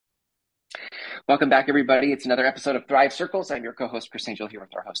Welcome back, everybody. It's another episode of Thrive Circles. I'm your co-host, Chris Angel, here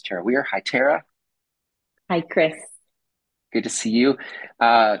with our host, Tara Weir. Hi, Tara. Hi, Chris. Good to see you.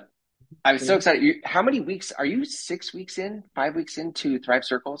 I was so excited. How many weeks are you? 6 weeks in? 5 weeks into Thrive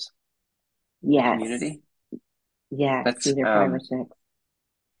Circles Yes, community? yes, That's either 5 or 6.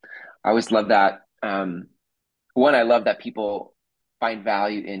 I always love that. One, I love that people find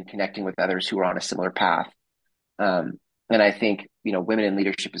value in connecting with others who are on a similar path. Um, and I think, women in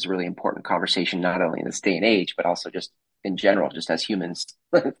leadership is a really important conversation, not only in this day and age, but also just in general, just as humans.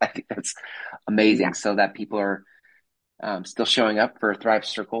 I think that's Yeah, amazing. So that people are still showing up for Thrive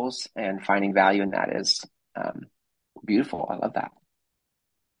Circles and finding value in that is um, beautiful. I love that.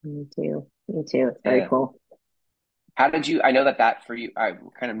 me too. Me too. It's very Uh, cool. how did you? I know that for you,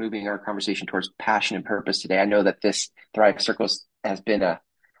 I'm kind of moving our conversation towards passion and purpose today. I know that this Thrive Circles has been a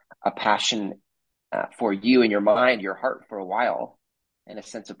passion for you in your mind, your heart for a while, and a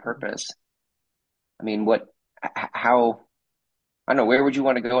sense of purpose. I mean, how, I don't know, where would you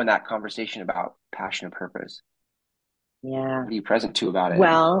want to go in that conversation about passion and purpose? Yeah. What are you present to about it?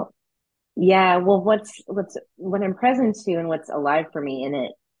 Well, yeah. Well, what I'm present to and what's alive for me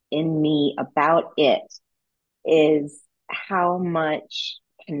in me about it is how much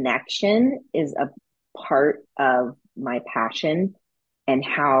connection is a part of my passion and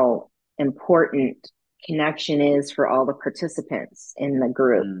how important connection is for all the participants in the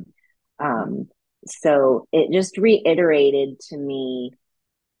group. Mm, mm, Um, so it just reiterated to me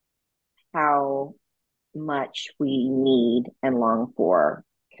how much we need and long for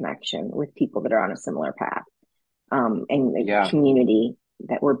connection with people that are on a similar path, and the yeah. community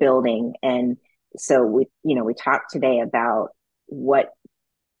that we're building. And so we talked today about what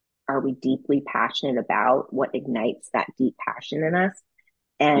are we deeply passionate about, what ignites that deep passion in us.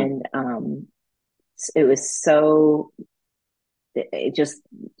 Mm, And it was so it just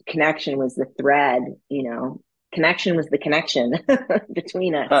connection was the thread, connection was the connection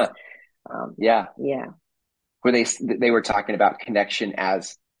between us. huh. Um, Yeah. yeah, Where they were talking about connection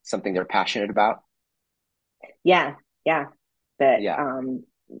as something they're passionate about. yeah, yeah. That, Yeah.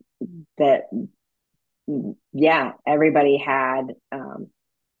 that, yeah, everybody had,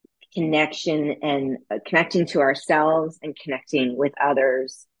 connection and connecting to ourselves and connecting with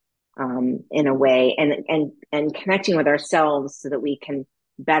others, in a way and connecting with ourselves so that we can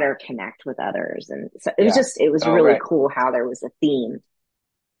better connect with others. And so Yeah. it was Oh, really right. cool how there was a theme.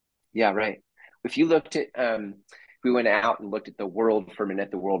 Yeah, right. If you looked at, we went out and looked at the world for a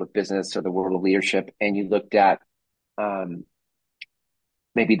minute, the world of business or the world of leadership, and you looked at um,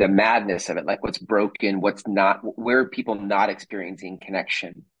 maybe the madness of it, like what's broken, what's not, where are people not experiencing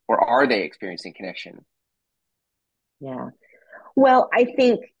connection, or are they experiencing connection? Yeah. Well, I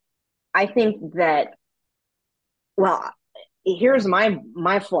think that, well, here's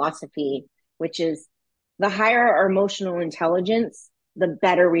my philosophy, which is the higher our emotional intelligence, the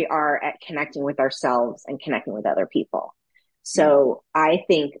better we are at connecting with ourselves and connecting with other people. Mm, So I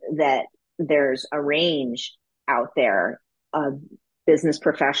think that there's a range out there of business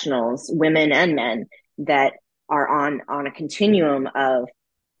professionals, women and men, that are on a continuum of,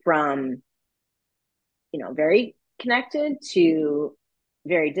 from very connected to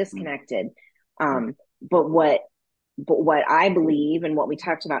very mm, disconnected. mm, But what I believe and what we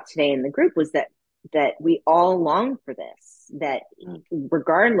talked about today in the group was that we all long for this, that mm,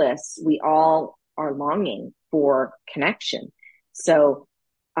 regardless, we all are longing for connection. So,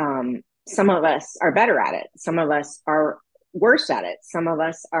 some of us are better at it. Some of us are worse at it. Some of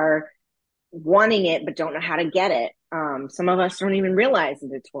us are wanting it, but don't know how to get it. Some of us don't even realize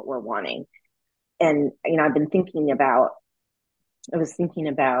that it's what we're wanting. And, I was thinking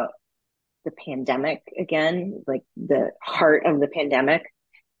about the pandemic again, like the heart of the pandemic.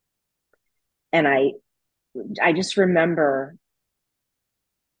 And I just remember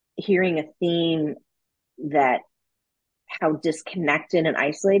hearing a theme that how disconnected and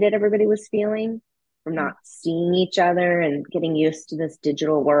isolated everybody was feeling from mm. not seeing each other and getting used to this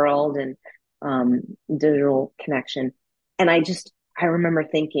digital world and, digital connection. And I remember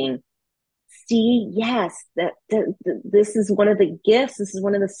thinking, see, yes, this is one of the gifts. This is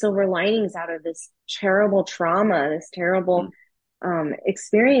one of the silver linings out of this terrible trauma, this terrible, Mm.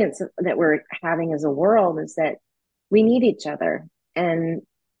 experience that we're having as a world, is that we need each other. And,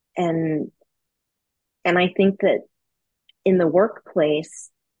 and, and I think that in the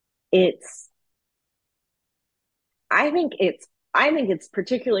workplace, it's, I think it's, I think it's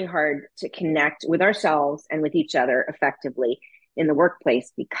particularly hard to connect with ourselves and with each other effectively in the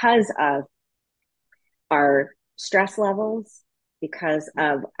workplace because of our stress levels, because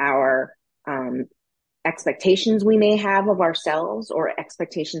of our, um, expectations we may have of ourselves or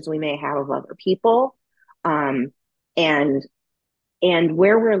expectations we may have of other people, um, and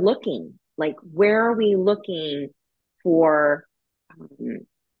where we're looking, like where are we looking for, um,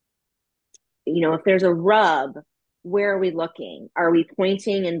 if there's a rub, where are we looking? Are we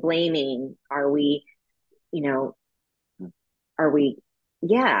pointing and blaming? Are we, you know, are we,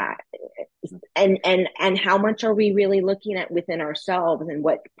 yeah, and how much are we really looking at within ourselves, and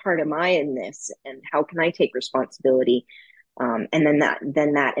what part am I in this, and how can I take responsibility, and then that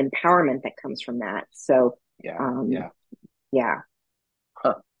empowerment that comes from that. So Yeah. um Yeah. yeah.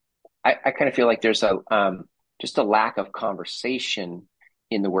 Huh. I kind of feel like there's a just a lack of conversation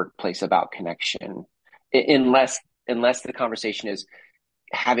in the workplace about connection, unless the conversation is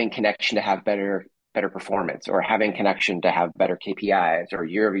having connection to have better performance, or having connection to have better KPIs or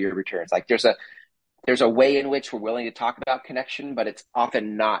year over year returns. Like there's a way in which we're willing to talk about connection, but it's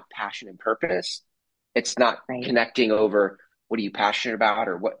often not passion and purpose. It's not Right. connecting over what are you passionate about,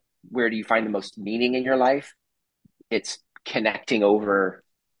 or where do you find the most meaning in your life. It's connecting over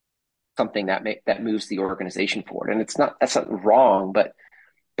something that moves the organization forward. And that's not wrong, but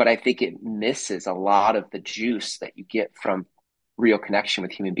I think it misses a lot of the juice that you get from real connection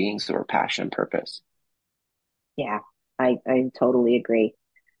with human beings who are passion and purpose. Yeah, I totally agree.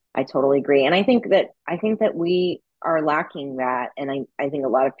 I totally agree. And I think that we are lacking that. And I think a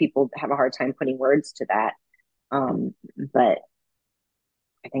lot of people have a hard time putting words to that. But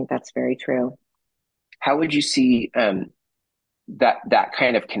I think that's very true. How would you see that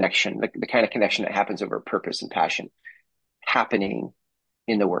kind of connection, the kind of connection that happens over purpose and passion, happening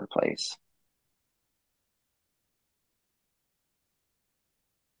in the workplace?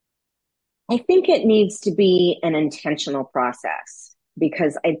 I think it needs to be an intentional process,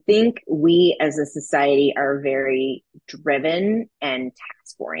 because I think we as a society are very driven and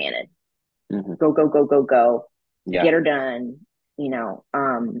task oriented. Hmm. Go, go, go, go, go, Yeah. get her done, you know,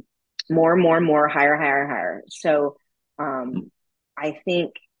 um, more, higher, higher, higher. So, um, I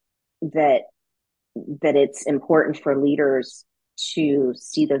think that it's important for leaders to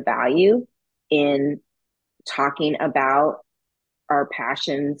see the value in talking about our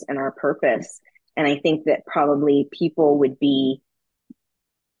passions and our purpose. And I think that probably people would be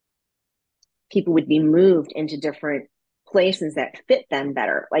moved into different places that fit them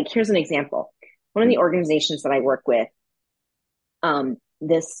better. Like, here's an example. One of the organizations that I work with,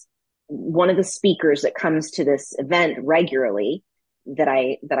 this one of the speakers that comes to this event regularly, that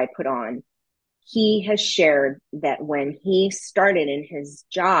I put on, he has shared that when he started in his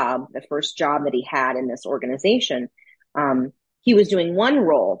job, the first job that he had in this organization, he was doing one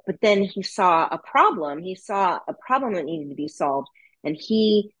role, but then he saw a problem. He saw a problem that needed to be solved, and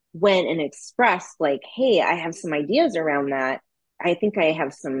he went and expressed, like, "Hey, I have some ideas around that. I think I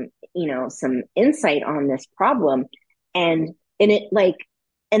have some insight on this problem," and it like.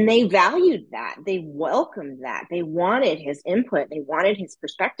 And they valued that. They welcomed that. They wanted his input. They wanted his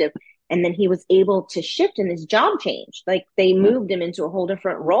perspective, and then he was able to shift, and his job changed. Like, they moved him into a whole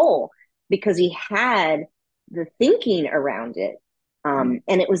different role because he had the thinking around it. And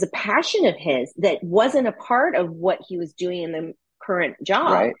it was a passion of his that wasn't a part of what he was doing in the current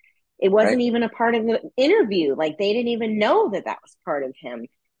job. Right. It Right. wasn't even a part of the interview. Like, they didn't even know that that was part of him.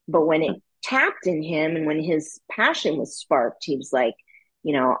 But when it tapped in him, and when his passion was sparked, he was like,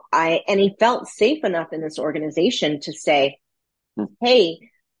 and he felt safe enough in this organization to say, "Hey,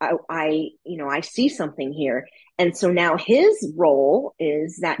 I see something here." And so now his role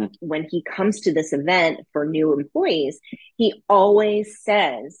is that when he comes to this event for new employees, he always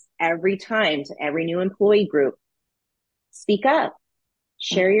says every time to every new employee group, "Speak up,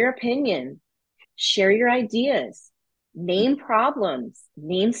 share your opinion, share your ideas, name problems,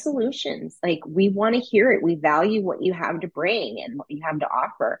 name solutions. Like, we want to hear it. We value what you have to bring and what you have to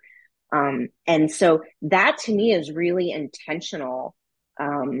offer." And so that to me is really intentional,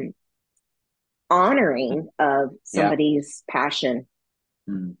 um, honoring of Yeah. somebody's passion.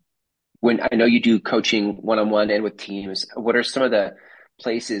 When I know you do coaching one-on-one and with teams, what are some of the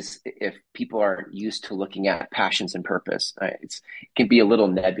places, if people aren't used to looking at passions and purpose? It can be a little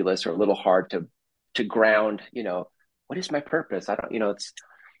nebulous or a little hard to ground. What is my purpose? I don't. It's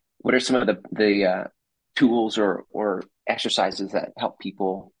what are some of the tools or exercises that help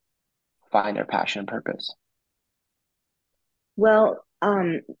people find their passion and purpose? Well,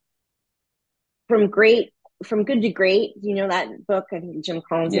 from great, from good to great, that book? I think Jim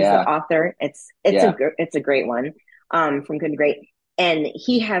Collins is the Yeah. author. It's Yeah. a great one. From good to great, and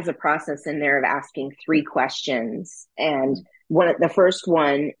he has a process in there of asking three questions. And the first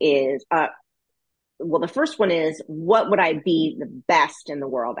one is, the first one is, what would I be the best in the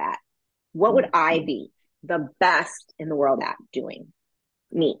world at? What would I be? the best in the world at doing,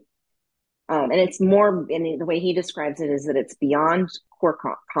 me. And it's more, and the way he describes it is that it's beyond core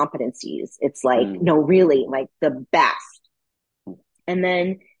competencies. It's like, Mm, no, really, like the best. And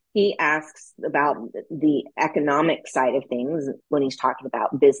then he asks about the economic side of things when he's talking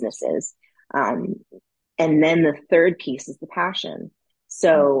about businesses. Um, and then the third piece is the passion.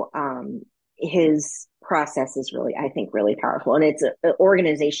 mm, So his process is really, I think, really powerful. And it's a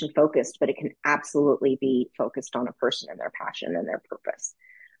organization focused, but it can absolutely be focused on a person and their passion and their purpose.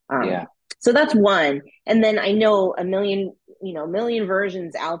 yeah. Um, so that's one. And then I know a million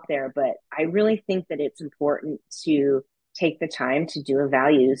versions out there, but I really think that it's important to take the time to do a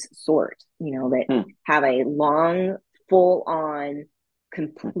values sort, that Mm, have a long, full on,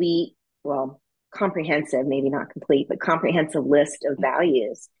 mm, complete, well, comprehensive, maybe not complete, but comprehensive list of mm.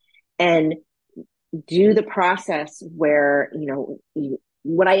 values and do the process where,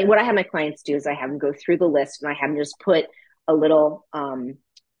 what I have my clients do is I have them go through the list and I have them just put a little,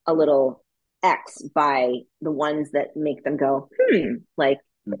 a little X by the ones that make them go, like,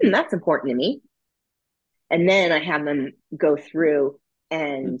 Mhm. that's important to me. And then I have them go through Mm.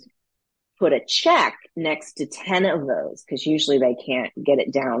 and put a check next to 10 of those because usually they can't get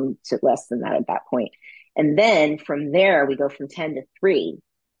it down to less than that at that point. And then from there, we go from 10 to 3.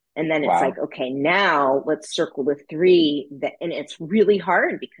 And then it's like, Wow. okay, now let's circle the 3 and it's really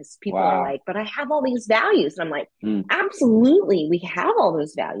hard because people are Wow. like, but I have all these values. And I'm like, Mm, absolutely, we have all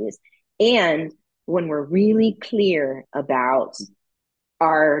those values. And when we're really clear about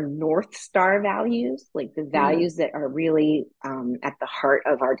our North Star values, like the mm, values that are really at the heart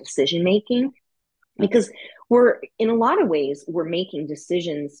of our decision making, mm. because we're, in a lot of ways, we're making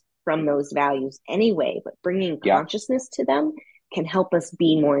decisions from those values anyway, but bringing Yeah. consciousness to them can help us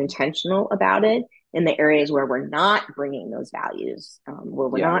be more intentional about it in the areas where we're not bringing those values, where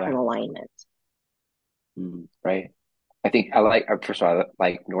we're Yeah. not in Yeah. alignment. Right. I think I like, first of all, I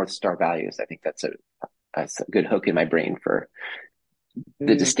like North Star values. I think that's a good hook in my brain for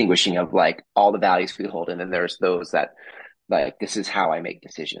the Mm, distinguishing of like all the values we hold. And then there's those that like, this is how I make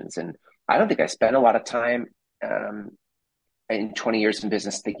decisions. And I don't think I spent a lot of time, um, in 20 years in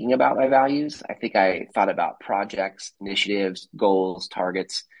business thinking about my values. I think I thought about projects, initiatives, goals,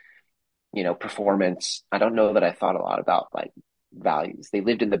 targets, performance. I don't know that I thought a lot about like values. They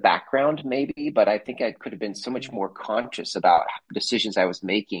lived in the background maybe, but I think I could have been so much more conscious about decisions I was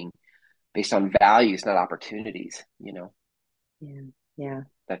making based on values, not opportunities. yeah, yeah,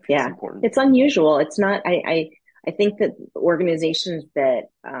 That feels yeah. important. It's unusual. It's not. I think that organizations that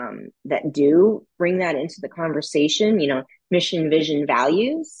do bring that into the conversation, mission, vision,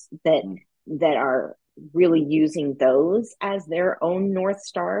 values that are really using those as their own North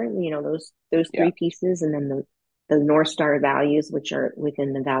Star, those Yeah. three pieces, and then the North Star values, which are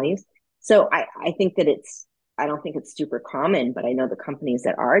within the values. So I think that I don't think it's super common, but I know the companies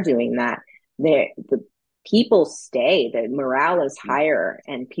that are doing that, the people stay, the morale is Mm, higher,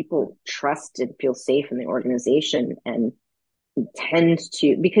 and mm. people trust and feel safe in the organization and tend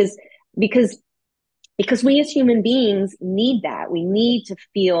to because because we as human beings need that. We need to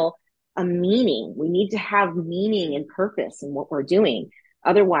feel a meaning. We need to have meaning and purpose in what we're doing.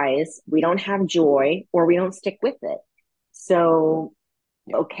 Otherwise, we don't have joy or we don't stick with it. So,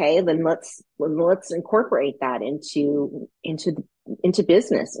 Yeah. okay, then let's incorporate that into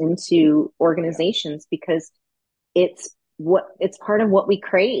business, into Yeah. organizations because it's part of what we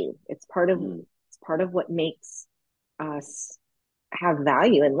crave. Mm, It's part of what makes us have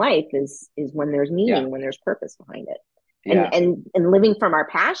value in life is when there's yeah. meaning, when there's purpose behind it. Yeah. And living from our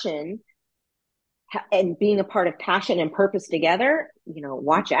passion and being a part of passion and purpose together,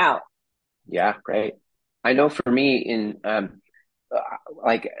 watch out. Yeah. Right. I know for me uh,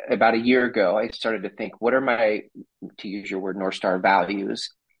 like about a year ago, I started to think, what are my, to use your word, North Star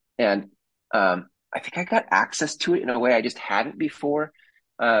values? And I think I got access to it in a way I just hadn't before.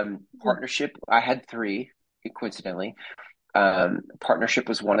 Partnership, I had three, coincidentally. Partnership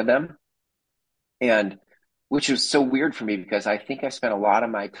was one of them. And which was so weird for me because I think I spent a lot of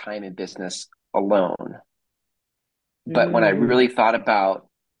my time in business alone. But when I Mm, really thought about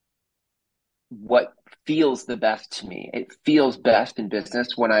what feels the best to me. It feels best in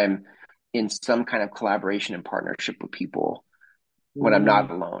business when I'm in some kind of collaboration and partnership with people, when I'm not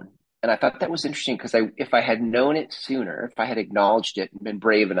mm, alone. And I thought that was interesting because if I had known it sooner, if I had acknowledged it and been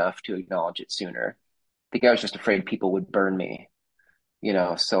brave enough to acknowledge it sooner, I think I was just afraid people would burn me,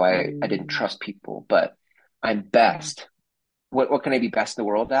 so I didn't mm, trust people, but I'm best. What can I be best in the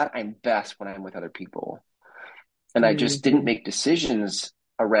world at? I'm best when I'm with other people. And I just didn't mm, make decisions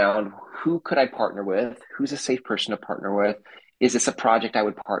around who could I partner with, who's a safe person to partner with, Is this a project I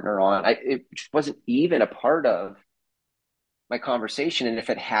would partner on? It wasn't even a part of my conversation. And if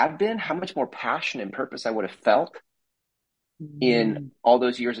it had been, how much more passion and purpose I would have felt in Mm, all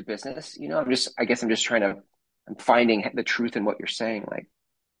those years of business. I guess I'm just I'm finding the truth in what you're saying. Like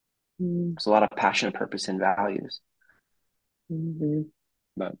mm, there's a lot of passion and purpose and values. mm-hmm.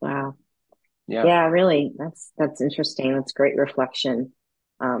 But Wow. yeah. Yeah, really. That's interesting. That's great reflection.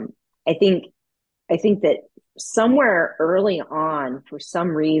 Um, I think I think that somewhere early on, for some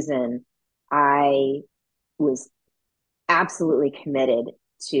reason, I was absolutely committed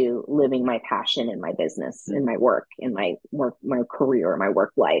to living my passion in my business, in my work, my career, my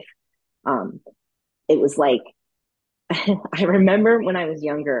work life. Um, it was like I remember when I was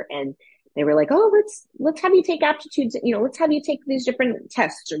younger and they were like, "Oh, let's have you take aptitudes, let's have you take these different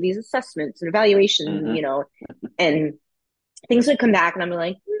tests or these assessments and evaluation, Mm-hmm. and things would come back and I'm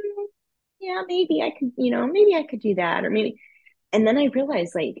like, yeah, maybe I could, maybe I could do that or maybe." And then I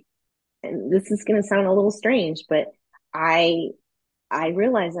realized like, and this is going to sound a little strange, but I I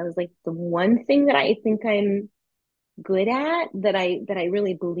realized I was like the one thing that I think I'm good at that I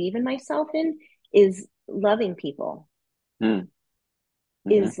really believe in myself in is loving people,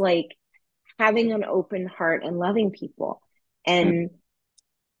 Mm-hmm. is like having an open heart and loving people. Mm-hmm.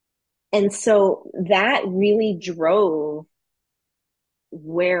 And so that really drove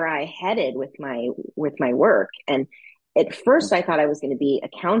where I headed with my work. And at first I thought I was going to be a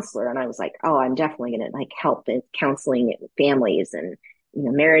counselor and I was like, oh, I'm definitely going to like help in counseling families and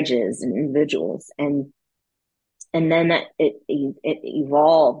marriages and individuals. And then it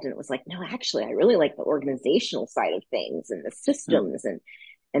evolved and it was like, no, actually I really like the organizational side of things and the systems.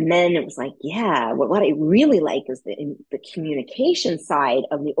 And then it was like, yeah, what I really like is the communication side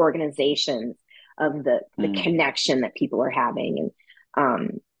of the organization, of the Mm-hmm. connection that people are having. And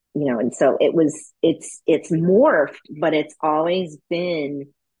and so it's morphed, but it's always been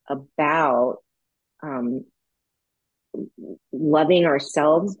about um loving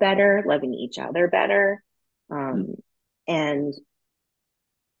ourselves better, loving each other better. Um, and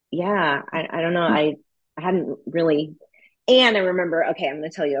yeah, I don't know. I hadn't really, and I remember, okay, I'm going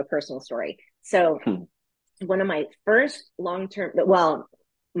to tell you a personal story. So one of my first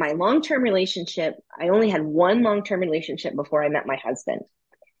my long-term relationship, I only had one long-term relationship before I met my husband.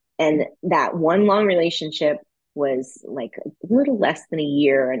 And that one long relationship was like a little less than a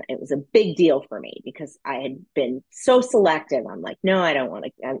year. And it was a big deal for me because I had been so selective. I'm like, no, I don't want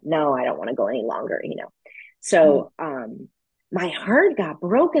to, no, I don't want to go any longer. Mm-hmm. So, my heart got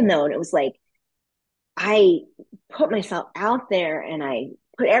broken though. And it was like, I put myself out there and I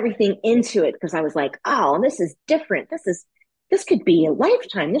put everything into it because I was like, oh, this is different. This could be a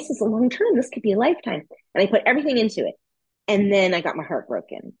lifetime. This is a long term. This could be a lifetime. And I put everything into it. And then I got my heart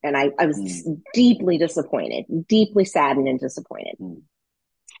broken and I was deeply disappointed, deeply saddened and disappointed.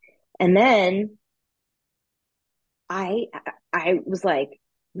 And then I, I was like,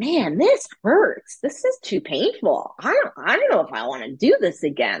 man, this hurts. This is too painful. I don't know if I want to do this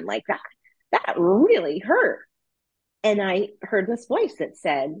again. Like that really hurt. And I heard this voice that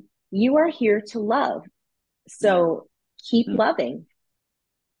said, you are here to love. So keep loving,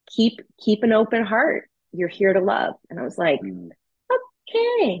 keep an open heart. You're here to love. And I was like, Mm-hmm.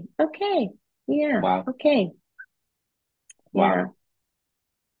 okay. Yeah. Wow. Okay. Yeah. Wow.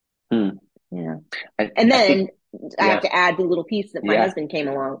 Hmm. Yeah. I, And I think, then I have yeah. to add the little piece that my Yeah. husband came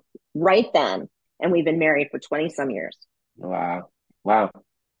along right then. And we've been married for 20 some years. Wow. Wow.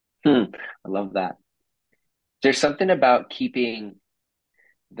 Hmm. I love that. There's something about keeping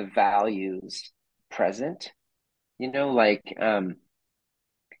the values present, like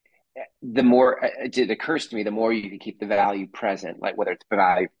the more it occurs to me, the more you can keep the value present, like whether it's the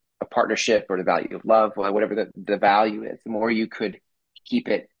value of partnership or the value of love, or whatever the value is, the more you could keep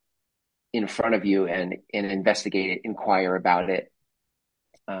it in front of you and investigate it, inquire about it,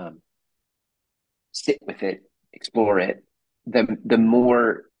 um, sit with it, explore it, the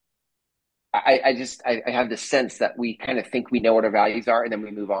more I have this sense that we kind of think we know what our values are and then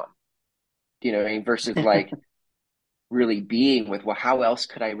we move on. You know what I mean? Versus like really being with, well, how else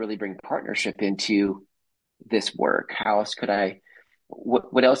could I really bring partnership into this work? How else could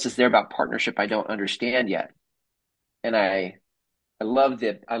what else is there about partnership I don't understand yet? And I love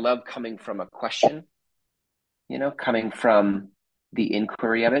coming from a question, coming from the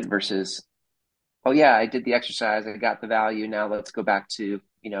inquiry of it versus, oh yeah, I did the exercise, I got the value. Now let's go back to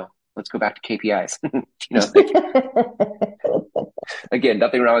KPIs. Like again,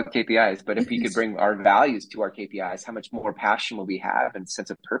 nothing wrong with KPIs, but if we could bring our values to our KPIs, how much more passion will we have and sense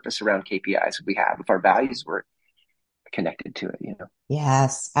of purpose around KPIs would we have if our values were connected to it?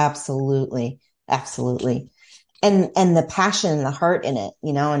 Yes, absolutely. Absolutely. and the passion and the heart in it,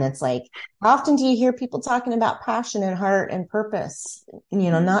 and it's like, how often do you hear people talking about passion and heart and purpose?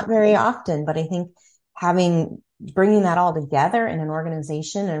 Not very often, but I think bringing that all together in an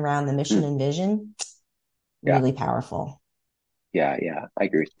organization around the mission Mm. and vision, Yeah. really powerful. Yeah. Yeah. I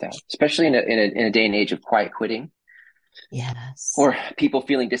agree with that. Especially in a day and age of quiet quitting Yes. or people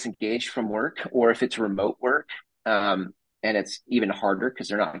feeling disengaged from work, or if it's remote work, um, and it's even harder because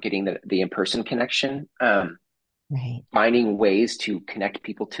they're not getting the in-person connection. Right. Finding ways to connect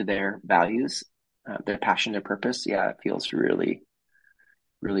people to their values, their passion, their purpose. Yeah, it feels really,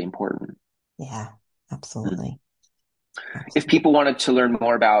 really important. Yeah, Mm. absolutely. If Absolutely. people wanted to learn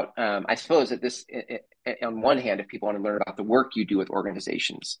more about, I suppose that on one hand, if people want to learn about the work you do with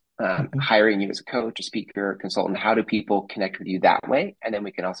organizations, Mhm. hiring you as a coach, a speaker, a consultant, how do people connect with you that way? And then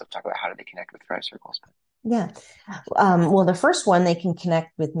we can also talk about how do they connect with Thrive Circles. Yeah. Well, the first one, they can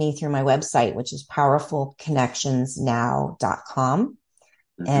connect with me through my website, which is powerfulconnectionsnow.com.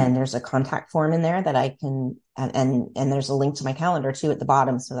 Mm-hmm. And there's a contact form in there that I can, and there's a link to my calendar too at the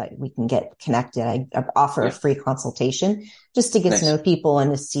bottom so that we can get connected. I offer a Yeah, free consultation just to get to nice. know people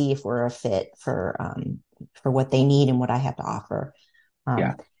and to see if we're a fit for what they need and what I have to offer.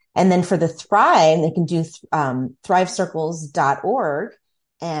 Yeah. Um, and then for the Thrive, they can do thrivecircles.org.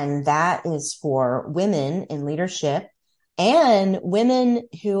 And that is for women in leadership and women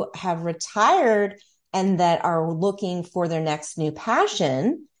who have retired and that are looking for their next new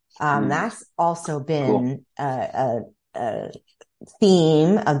passion. Mm, That's also cool. been a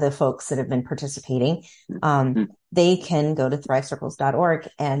theme of the folks that have been participating. Mm, They can go to thrivecircles.org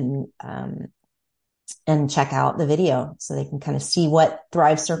and check out the video so they can kind of see what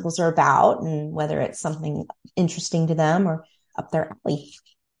Thrive Circles are about and whether it's something interesting to them or up their alley.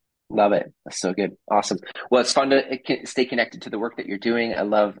 love it. That's so good. Awesome. Well, it's fun to stay connected to the work that you're doing. I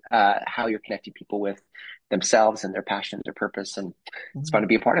love how you're connecting people with themselves and their passion, their purpose, and it's fun to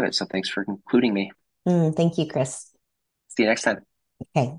be a part of it. So thanks for including me. Thank you, Chris. See you next time. Okay.